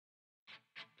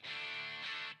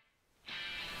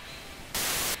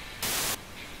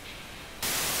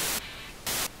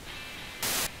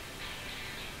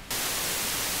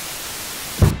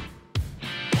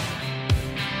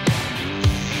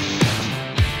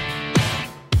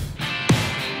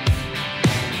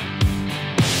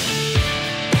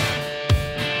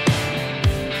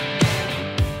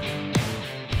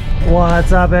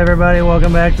What's up, everybody?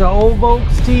 Welcome back to Old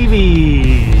Volks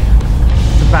TV.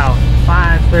 It's about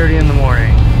 5:30 in the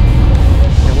morning,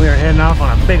 and we are heading off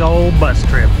on a big old bus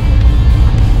trip.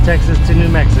 Texas to New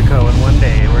Mexico in one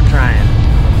day. We're trying.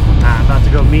 About to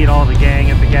go meet all the gang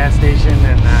at the gas station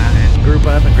and group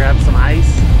up and grab some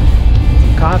ice,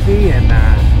 some coffee, and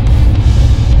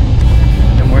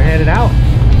we're headed out.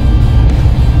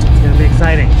 It's gonna be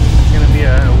exciting. It's gonna be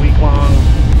a week-long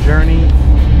journey.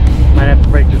 Might have to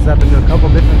break this up into a couple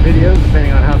different videos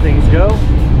depending on how things go.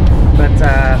 But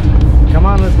come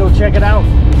on, let's go check it out.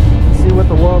 See what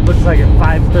the world looks like at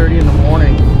 5:30 in the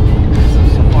morning. Some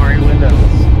safari windows.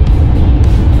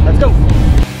 Let's go.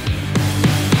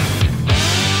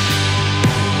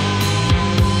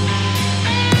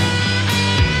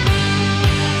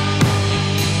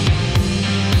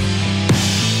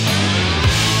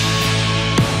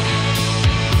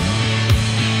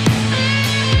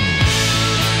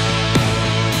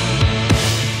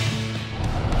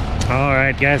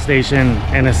 Alright, gas station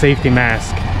and a safety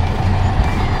mask.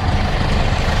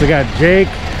 We got Jake.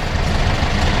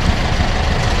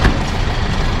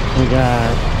 We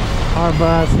got our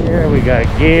boss here. We got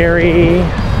Gary.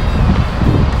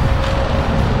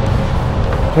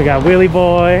 We got Willie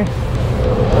Boy.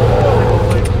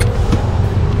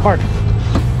 Bark.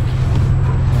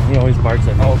 He always barks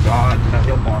at me. Oh God,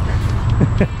 he'll bark.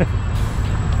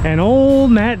 And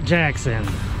old Matt Jackson.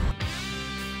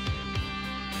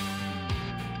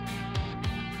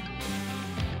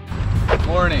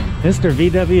 Morning. Mr.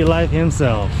 VWLife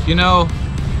himself. You know,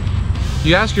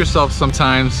 you ask yourself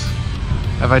sometimes,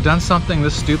 have I done something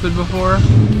this stupid before?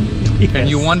 Yes. And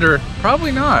you wonder,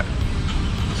 probably not.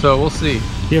 So we'll see.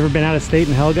 You ever been out of state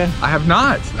in Helga? I have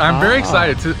not. I'm very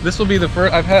excited. This will be the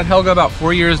first. I've had Helga about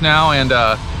 4 years now, and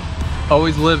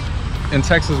always lived in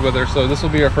Texas with her. So this will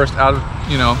be our first out of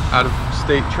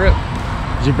state trip.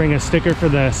 Did you bring a sticker for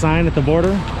the sign at the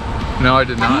border? No, I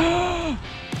did not.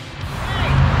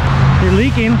 You're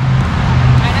leaking. I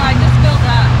know, I just filled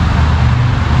up.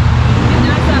 And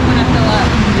that's not when I fill up.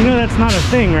 You know that's not a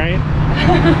thing, right?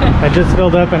 I just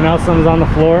filled up and now some's on the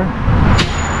floor.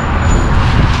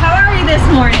 How are you this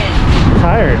morning?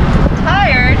 Tired.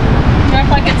 Tired? You act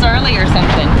like it's early or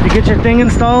something. Did you get your thing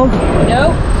installed?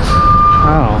 Nope.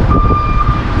 Oh.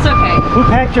 It's okay. Who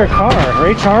packed your car?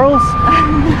 Ray Charles?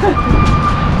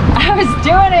 I was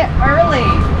doing it early.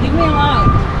 Leave me alone.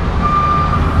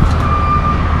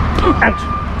 Ouch.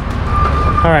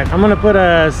 All right, I'm gonna put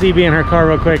a CB in her car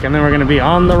real quick and then we're gonna be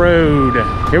on the road.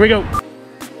 Here we go.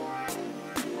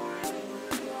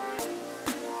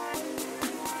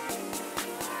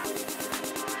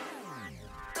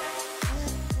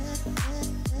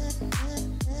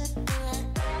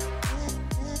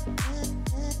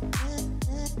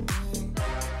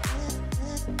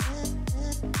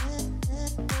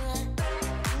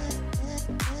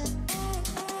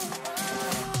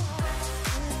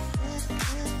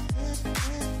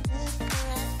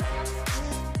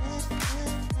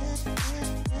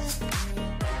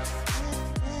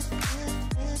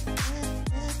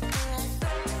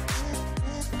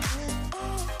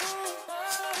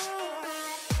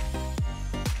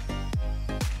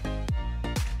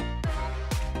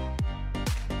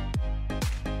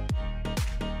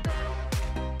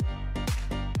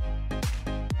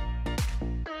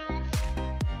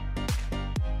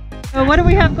 So what do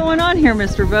we have going on here,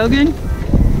 Mr. Bogan?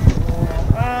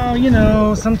 Well, you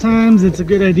know, sometimes it's a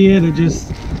good idea to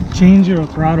just change your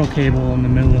throttle cable in the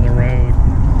middle of the road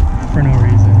for no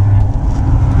reason.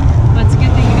 Well, it's a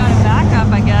good thing you got a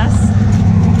backup, I guess.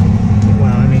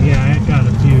 Well, I mean, yeah, I got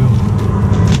a few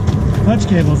clutch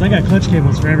cables. I got clutch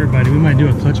cables for everybody. We might do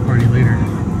a clutch party later.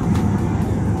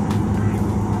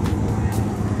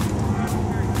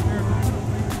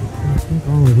 I think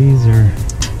all of these are...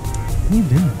 What are you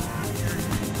doing?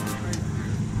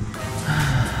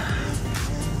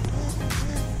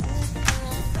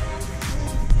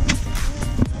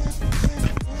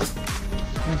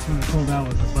 First one I pulled out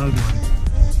was a bug one.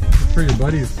 It's for your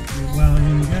buddies. Well, I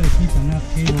mean, you gotta keep enough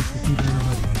cables to keep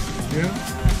everybody. Yeah.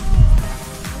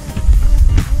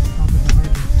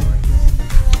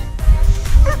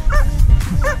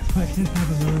 I should have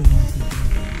another one.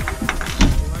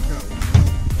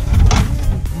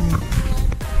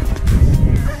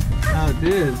 Now it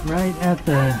is right at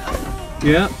the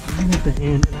Yeah. right at the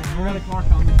end. And I got a clock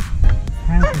on the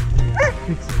half of the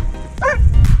fixer.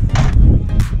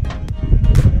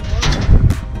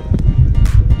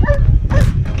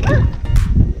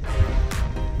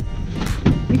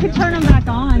 You could turn them back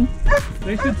on.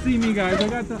 They should see me, guys. I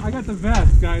got the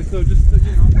vest, guys. So just you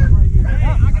know, I'm right here. Hey,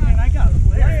 I got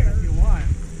flares if you want.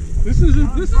 This is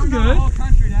good. Whole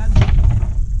country, Dad.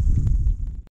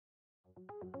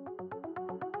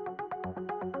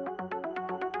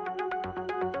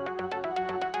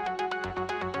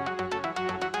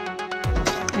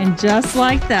 And just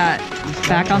like that,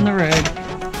 back on the road.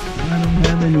 I don't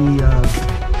have any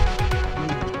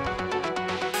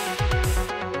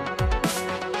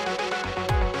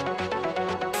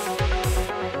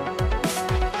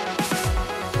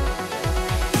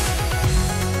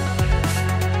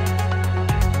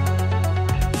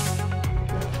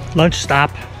lunch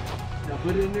stop.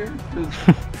 Put it in there?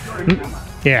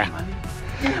 Yeah.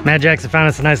 Matt Jackson found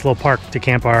us a nice little park to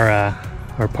camp our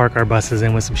or park our buses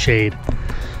in with some shade.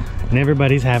 And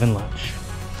everybody's having lunch.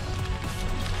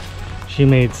 She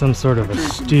made some sort of a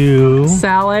stew.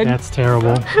 Salad. That's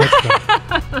terrible.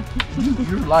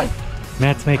 Your life.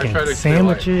 Matt's making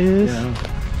sandwiches. Yeah.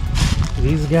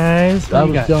 These guys. I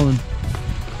was telling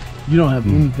you don't have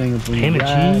anything up ham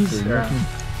and cheese. or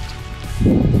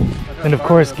And of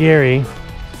course Gary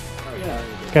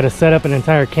got to set up an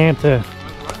entire camp to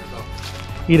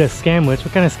eat a sandwich.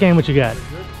 What kind of sandwich you got?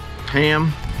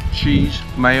 Ham, cheese,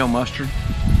 mayo, mustard,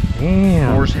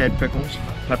 Damn. horse head pickles,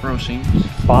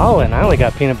 pepperoncinis. Ballin'. I only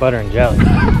got peanut butter and jelly.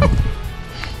 I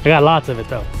got lots of it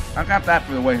though. I got that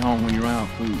for the way home when you run out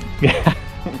of food. Yeah.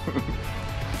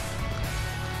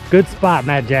 Good spot,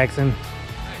 Matt Jackson.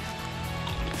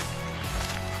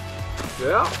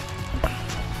 Yeah.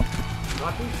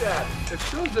 Not too bad. It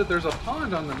shows that there's a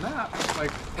pond on the map,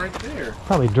 like right there.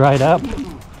 Probably dried up.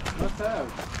 Let's have.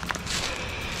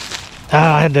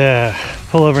 I had to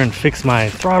pull over and fix my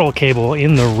throttle cable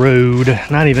in the road.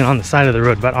 Not even on the side of the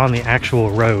road, but on the actual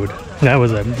road. That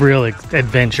was a real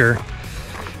adventure.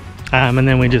 And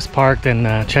then we just parked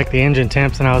and checked the engine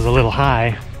temps, and I was a little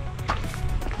high.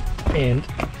 And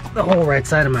the whole right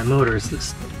side of my motor is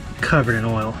just covered in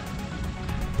oil.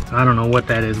 I don't know what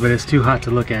that is, but it's too hot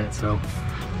to look at it. So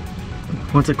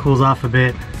once it cools off a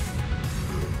bit,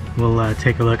 we'll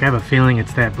take a look. I have a feeling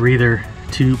it's that breather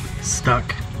tube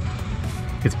stuck.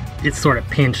 It's sort of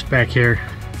pinched back here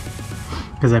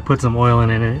because I put some oil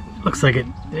in it, and it looks like it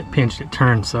pinched, it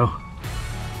turned. So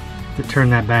to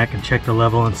turn that back and check the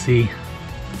level and see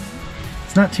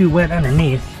it's not too wet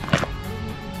underneath.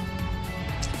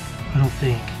 I don't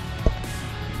think.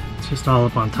 It's just all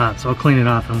up on top. So I'll clean it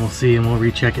off and we'll see, and we'll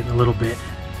recheck it in a little bit.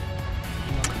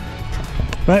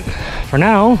 But for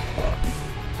now,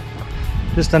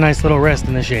 just a nice little rest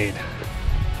in the shade.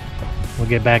 We'll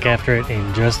get back after it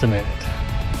in just a minute.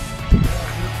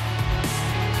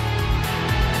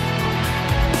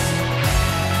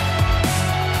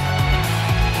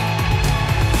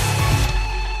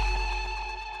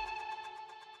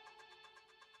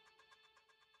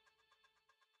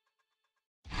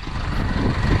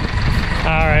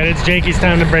 Alright, it's Jakey's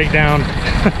time to break down.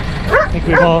 I think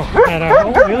we've all had our,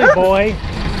 oh really boy,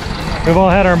 we've all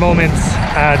had our moments.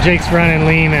 Jake's running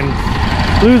lean and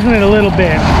losing it a little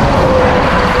bit.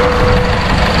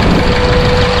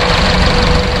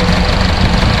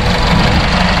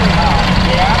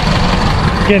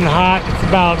 It's getting hot. It's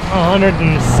about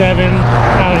 107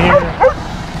 out here.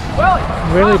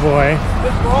 Really boy.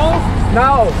 This roll?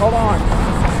 No, hold on.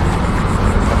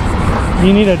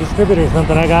 You need a distributor or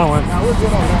something. I got one. No, we're good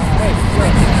on that. Hey,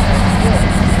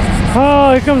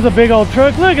 Oh, here comes a big old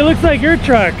truck. Look, it looks like your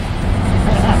truck.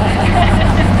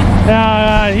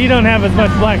 He don't have as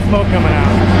much black smoke coming out.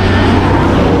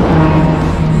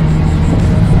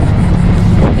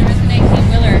 There was an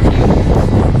 18-wheeler if you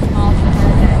small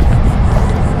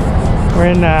for We're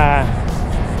in, I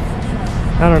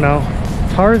don't know,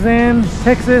 Tarzan,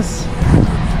 Texas,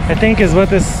 I think is what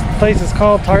this place is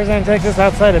called. Tarzan, Texas,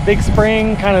 outside of Big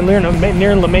Spring, kind of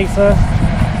near La Mesa.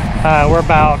 We're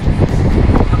about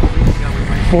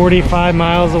 45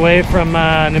 miles away from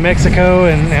New Mexico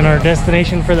and our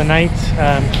destination for the night.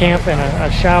 Camp and a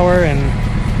shower and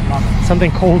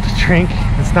something cold to drink.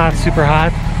 It's not super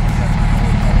hot.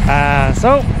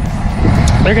 So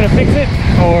they're gonna fix it,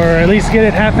 or at least get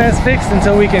it half-ass fixed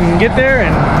until we can get there.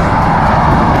 And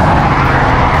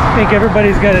I think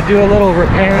everybody's got to do a little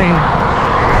repairing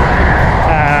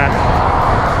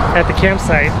at the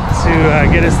campsite to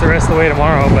get us the rest of the way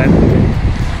tomorrow. But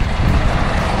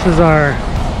this is our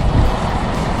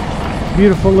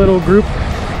beautiful little group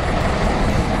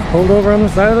pulled over on the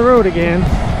side of the road again.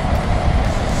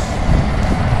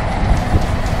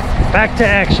 Back to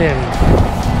action.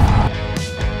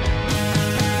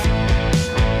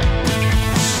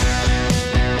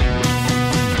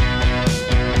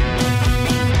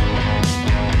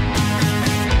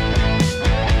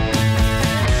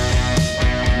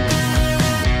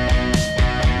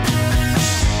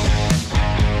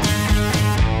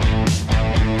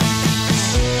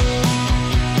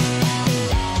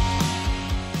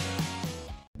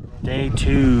 Day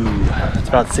 2. It's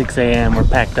about 6 a.m. We're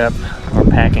packed up. We're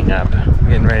packing up.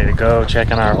 Getting ready to go.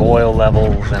 Checking our oil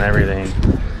levels and everything.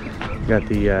 Got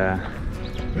the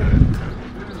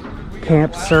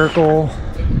camp circle.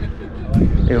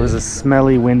 It was a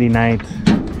smelly, windy night,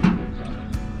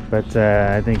 but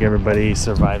I think everybody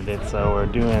survived it. So we're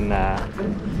doing a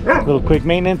little quick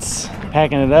maintenance,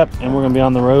 packing it up, and we're gonna be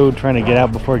on the road trying to get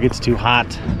out before it gets too hot.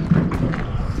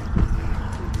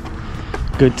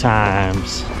 Good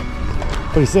times.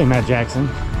 What do you say, Matt Jackson?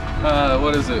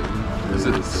 What is it? Is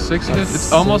it 6?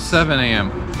 It's almost 7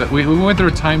 a.m. But we went through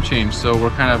a time change, so we're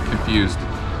kind of confused.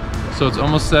 So it's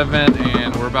almost 7,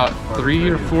 and we're about 3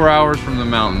 or 4 hours from the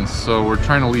mountains. So we're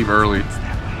trying to leave early.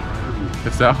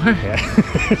 It's that way?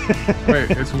 Yeah.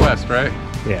 Wait, it's west, right?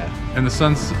 Yeah. And the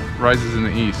sun rises in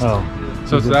the east. Oh.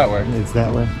 So it's that way. It's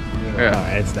that way? Yeah.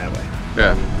 Oh, it's that way.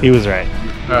 Yeah. He was right.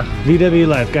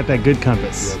 VWLife got that good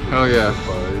compass. Oh yeah.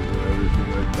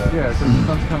 Yeah, because the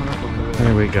sun's coming up over there.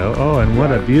 There we go. Oh, and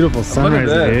what a beautiful sunrise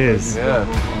Look at it that. is. Yeah.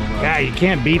 Yeah, you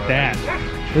can't beat that.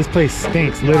 This place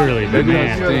stinks, literally, but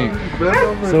man,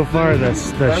 so far the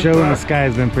show in the sky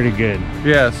has been pretty good.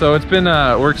 Yeah, so it's been,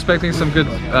 we're expecting some good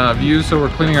views, so we're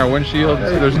cleaning our windshield.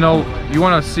 There's no, you don't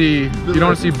want to see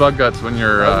bug guts when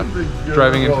you're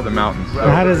driving into the mountains. So.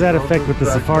 How does that affect with the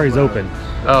safaris open?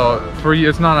 Oh, for you,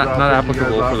 it's not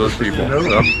applicable for those people.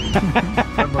 So.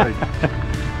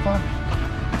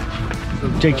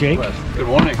 Jake. Good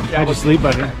morning. How'd you sleep,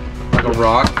 buddy? Like a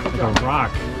rock. Like a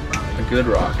rock. A good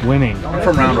rock. Winning. I'm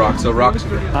from Round Rock, so rock's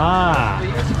good. Ah.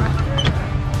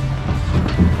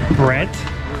 Brett.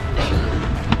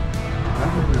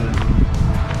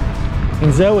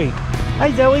 And Zoe.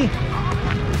 Hi, Zoe.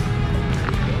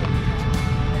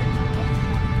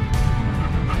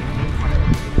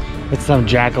 It's some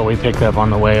jackal we picked up on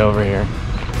the way over here.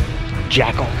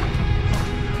 Jackal.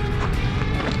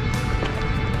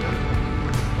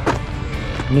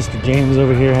 Mr. James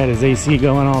over here had his AC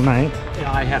going all night.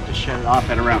 Yeah, I have to shut it off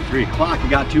at around 3 o'clock. It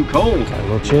got too cold. Got a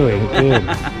little chilly. Good.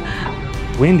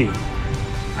 Windy.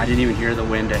 I didn't even hear the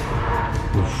wind.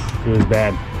 Oof, it was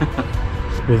bad.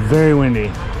 It was very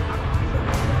windy.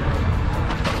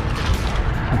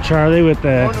 And Charlie with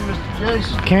the Morning, Mr.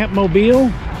 Jason. camp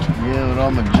mobile. Yeah, with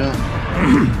all my junk.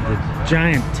 The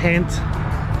giant tent.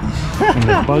 And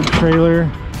the bug trailer.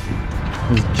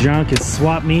 His junk, his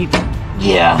swap meet.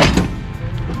 Yeah.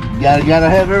 Gotta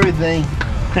have everything.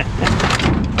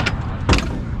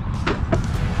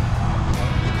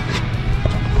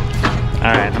 All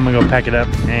right, I'm gonna go pack it up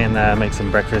and make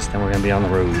some breakfast, and we're gonna be on the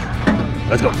road.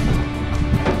 Let's go.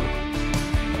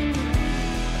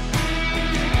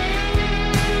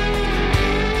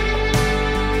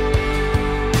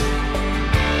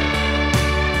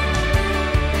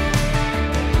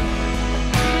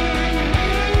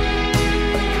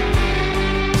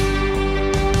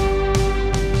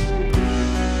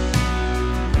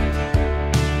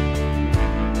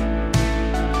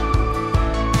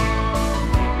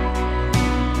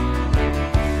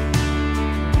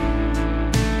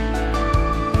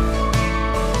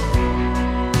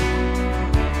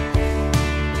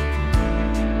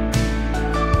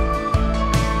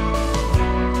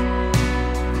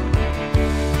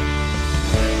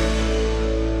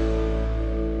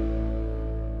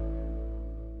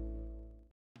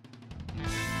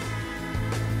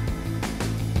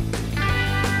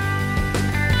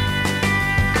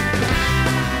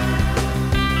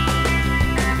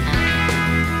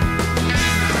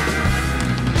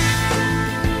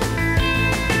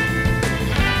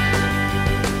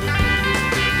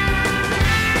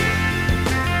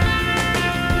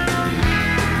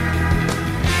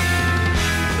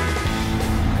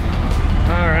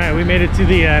 We made it to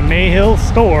the Mayhill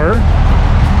store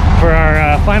for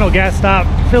our final gas stop,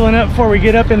 filling up before we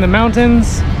get up in the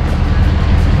mountains.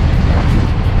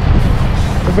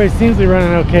 Everybody seems to be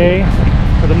running okay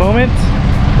for the moment.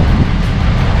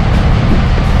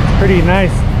 It's pretty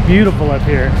nice, beautiful up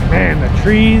here. Man, the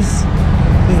trees,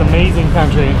 this is amazing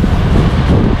country.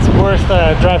 It's worth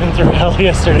driving through hell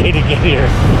yesterday to get here,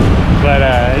 but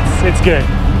it's good.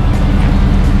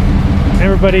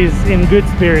 Everybody's in good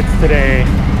spirits today.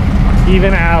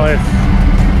 Even Alice,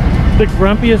 the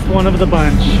grumpiest one of the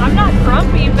bunch. I'm not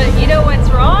grumpy, but you know what's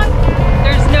wrong?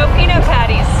 There's no peanut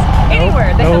patties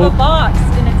anywhere. They have a box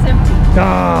and it's empty.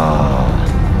 Oh.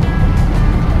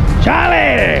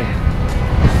 Charlie!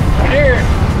 Here.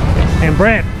 And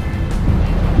Brent.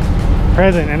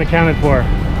 Present and accounted for.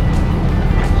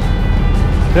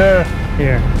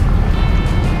 Here.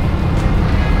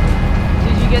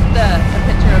 Did you get a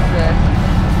picture of the...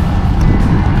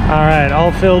 All right,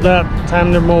 all filled up.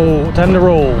 Time to roll.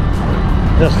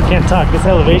 Just can't talk. This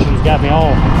elevation's got me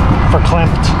all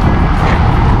verklempt.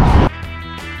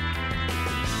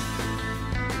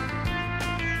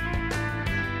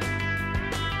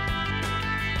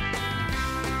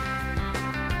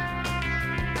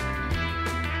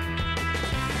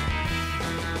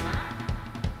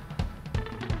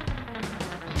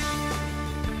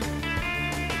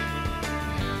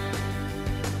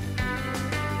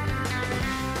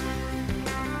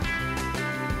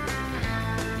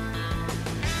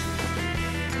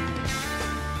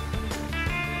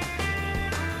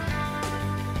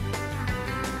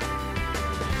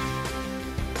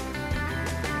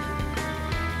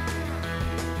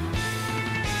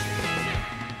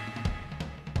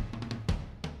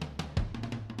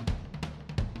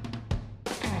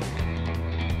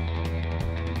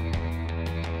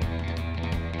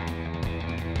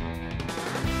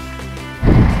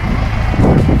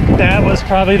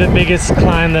 Probably the biggest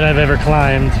climb that I've ever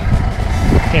climbed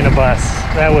in a bus.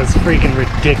 That was freaking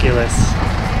ridiculous.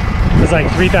 It was like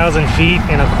 3,000 feet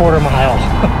in a quarter mile.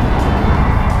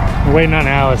 We're waiting on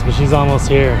Alice, but she's almost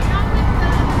here.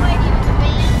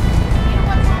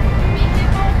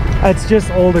 It's just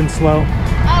old and slow.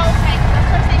 Oh, okay.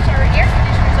 I was going to say, so her air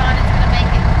conditioner's on, it's going to make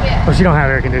it quit. Oh, she don't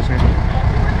have air conditioning. Oh,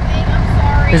 poor thing, I'm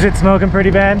sorry. Is it smoking pretty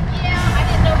bad? Yeah, I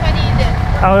didn't know if I needed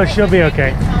to. Oh, she'll be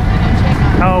okay.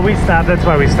 Oh, we stopped. That's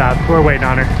why we stopped. We're waiting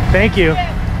on her. Thank you.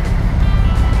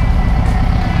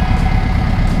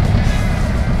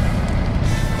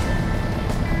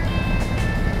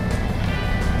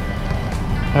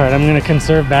 All right, I'm gonna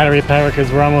conserve battery power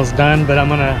because we're almost done, but I'm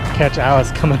gonna catch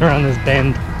Alice coming around this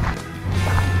bend.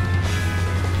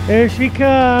 Here she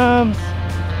comes.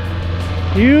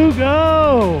 You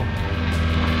go.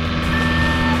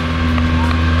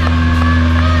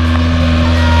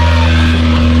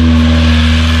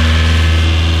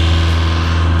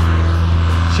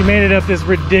 She made it up this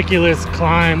ridiculous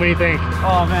climb. What do you think?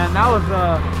 Oh man, that was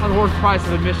worth the price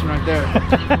of admission right there.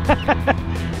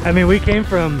 I mean,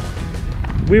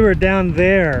 we were down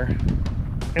there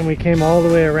and we came all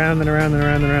the way around and around and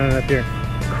around and around and up here.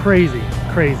 Crazy,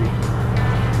 crazy.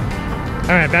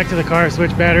 All right, back to the car,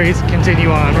 switch batteries,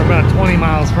 continue on. We're about 20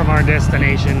 miles from our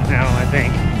destination now, I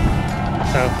think.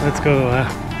 So let's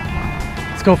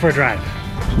go for a drive.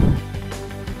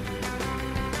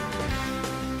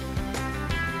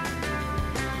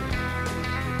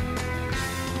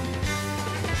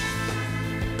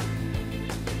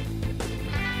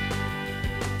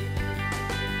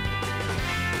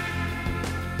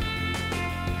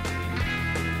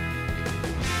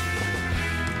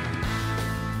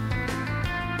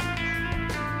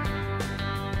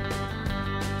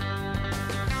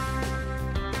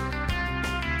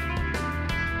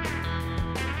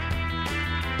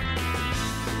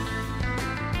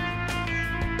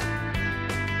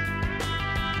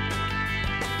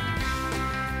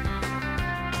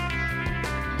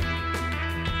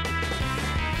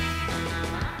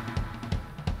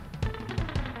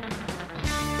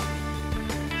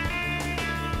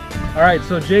 All right,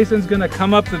 so Jason's gonna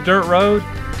come up the dirt road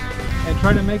and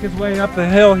try to make his way up the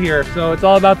hill here. So it's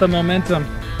all about the momentum.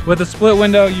 With a split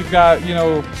window, you've got, you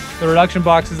know, the reduction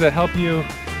boxes that help you,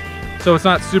 so it's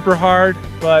not super hard,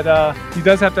 but he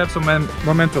does have to have some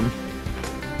momentum.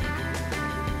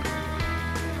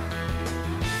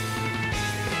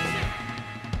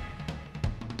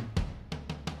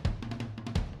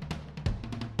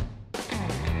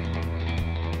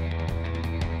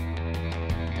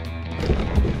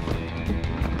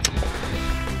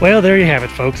 Well, there you have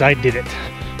it, folks. I did it.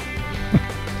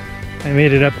 I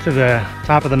made it up to the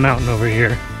top of the mountain over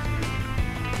here.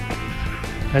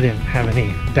 I didn't have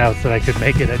any doubts that I could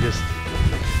make it.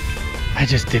 I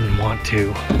just didn't want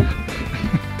to.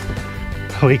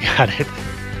 We got it.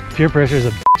 Peer pressure is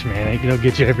a bitch, man. It'll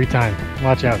get you every time.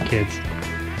 Watch out, kids.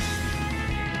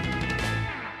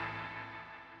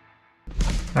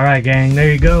 All right, gang,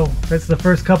 there you go. That's the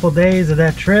first couple days of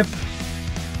that trip.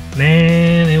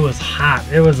 Man, it was hot.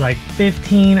 It was like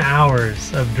 15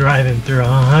 hours of driving through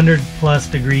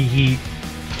 100+ degree heat.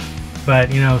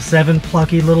 But, you know, 7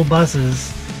 plucky little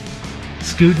buses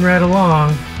scooting right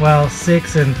along. Well,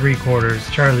 6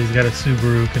 3/4. Charlie's got a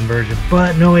Subaru conversion,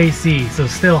 but no AC, so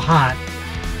still hot.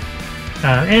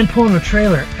 And pulling a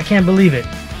trailer. I can't believe it.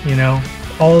 You know,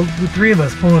 all the 3 of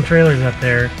us pulling trailers up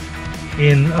there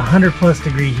in 100+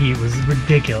 degree heat was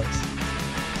ridiculous.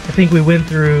 I think we went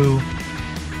through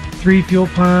 3 fuel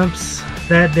pumps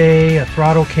that day, a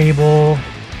throttle cable,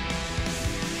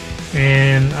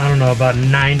 and I don't know, about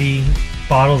 90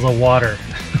 bottles of water.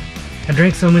 I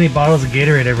drank so many bottles of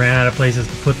Gatorade I ran out of places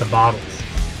to put the bottles.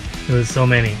 It was so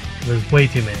many. It was way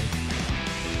too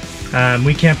many.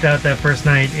 We camped out that first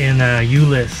night in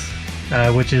Ulis,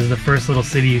 which is the first little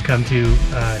city you come to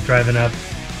driving up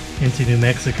into New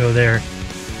Mexico there.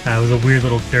 It was a weird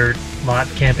little dirt lot,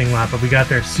 camping lot, but we got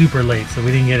there super late, so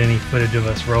we didn't get any footage of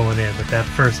us rolling in. But that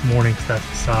first morning stuff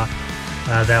we saw,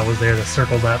 that was there, the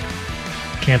circled up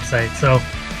campsite. So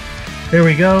there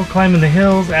we go, climbing the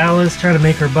hills. Alice trying to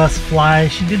make her bus fly.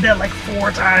 She did that like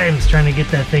 4 times trying to get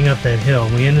that thing up that hill.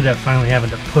 We ended up finally having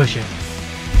to push it.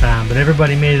 But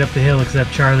everybody made it up the hill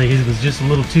except Charlie. He was just a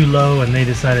little too low, and they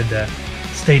decided to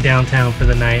stay downtown for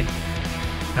the night.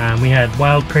 We had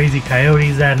wild, crazy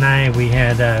coyotes that night. We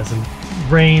had some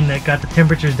rain that got the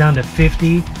temperatures down to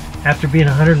 50 after being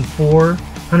 104,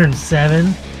 107.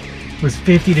 It was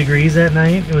 50 degrees that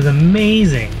night. It was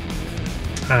amazing.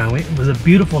 It was a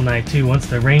beautiful night too. Once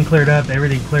the rain cleared up,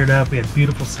 everything cleared up. We had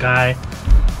beautiful sky.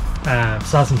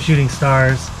 Saw some shooting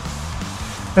stars.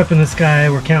 up in the sky.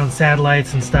 We're counting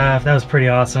satellites and stuff. That was pretty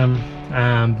awesome.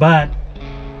 But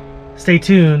stay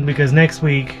tuned, because next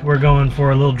week we're going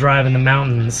for a little drive in the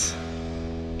mountains.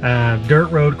 Dirt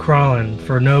road crawling,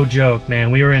 for no joke,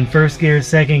 man. We were in first gear,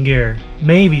 second gear,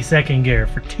 maybe second gear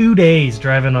for 2 days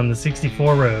driving on the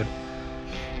 64 road.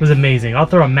 It was amazing. I'll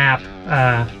throw a map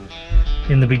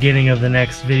in the beginning of the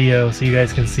next video so you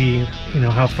guys can see, you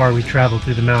know, how far we traveled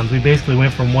through the mountains. We basically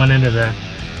went from one end of the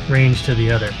range to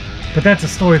the other. But that's a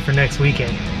story for next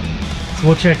weekend, so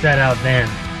we'll check that out then.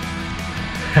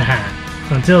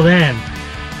 So until then,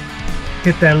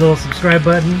 hit that little subscribe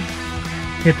button,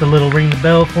 hit the little ring the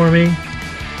bell for me.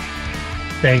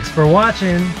 Thanks for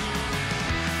watching.